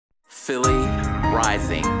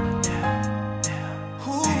PhillyRising.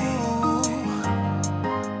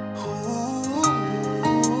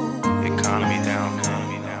 Economy down.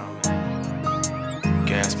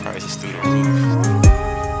 Gas prices through the roof.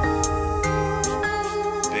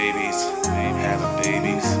 Babies having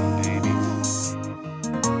babies.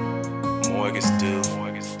 Mortgage due.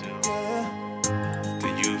 The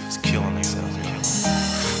youth is killing themselves.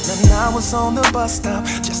 And I was on the bus stop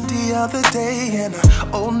just the other day, and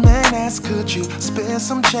an old man asked, could you spare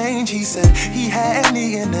some change? He said he had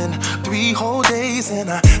me in 3 whole days, and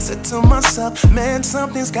I said to myself, man,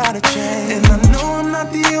 something's gotta change. And I know I'm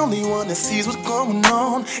not the only one that sees what's going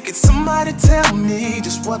on. Can somebody tell me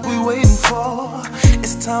just what we're waiting for?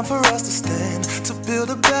 It's time for us to stand, to build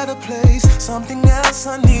a better place. Something else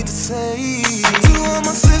I need to say to all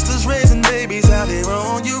my sisters raising babies out there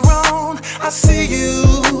on your own. I see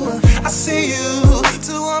you.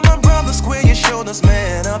 To all my brothers, square your shoulders,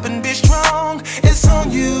 man up and be strong. It's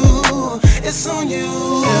on you.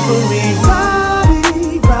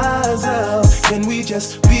 Everybody rise up. Can we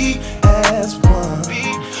just be as one?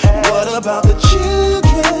 What about the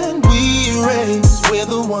children we raise? We're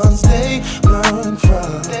the ones they learn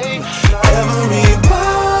from.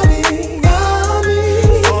 Everybody, I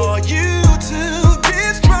need for you to be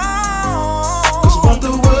strong. 'Cause what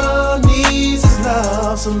the world needs is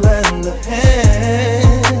love, so lend a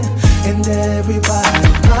hand. And everybody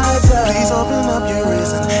rise up. Please open up your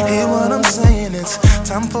ears and hear what I'm saying. It's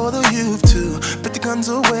time for the youth to put the guns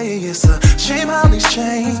away. It's a shame how these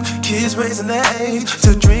change. Kids raising their age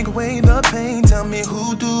to drink away the pain. Tell me,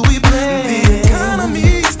 who do we blame? The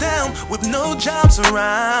economy's down with no jobs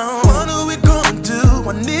around. What are we gonna do?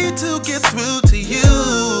 I need to get through to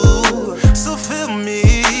you. So feel me,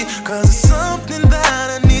 'cause it's something that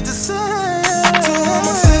I need to say. To all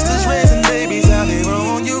my sisters raising babies out there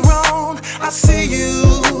on your own, I see you.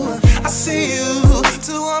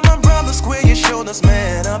 To all my brothers, square your shoulders,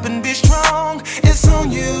 man up and be strong. It's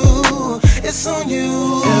on you.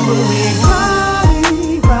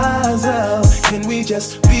 Everybody rise up. Can we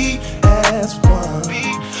just be as one?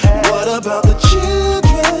 What about the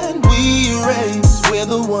children we raise? We're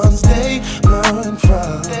the ones they learn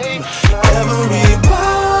from.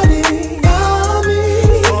 Everybody, I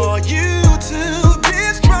need for you to be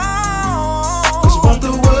strong. 'Cause what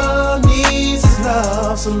the world needs is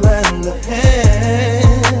love, so lend a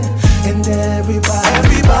hand. And everybody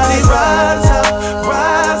rise up.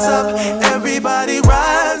 Everybody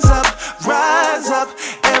rise up.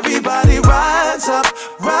 Everybody rise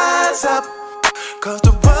up. 'Cause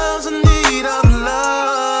the world's in need of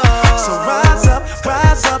love. So rise up.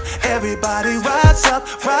 Everybody rise up.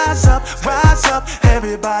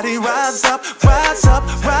 Everybody rise up.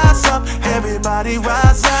 Everybody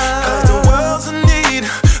rise up. 'Cause the world's in need.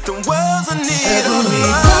 Everybody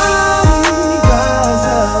rise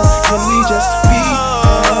up. Can we just be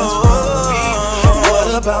as one? What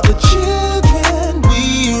about the children we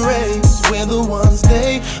raise? We're the ones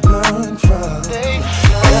they learn from.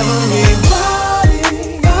 Everybody,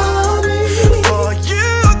 I need for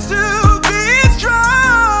you to be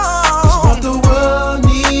strong. 'Cause what the world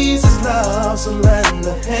needs is love, so lend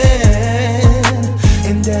a hand.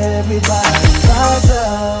 And everybody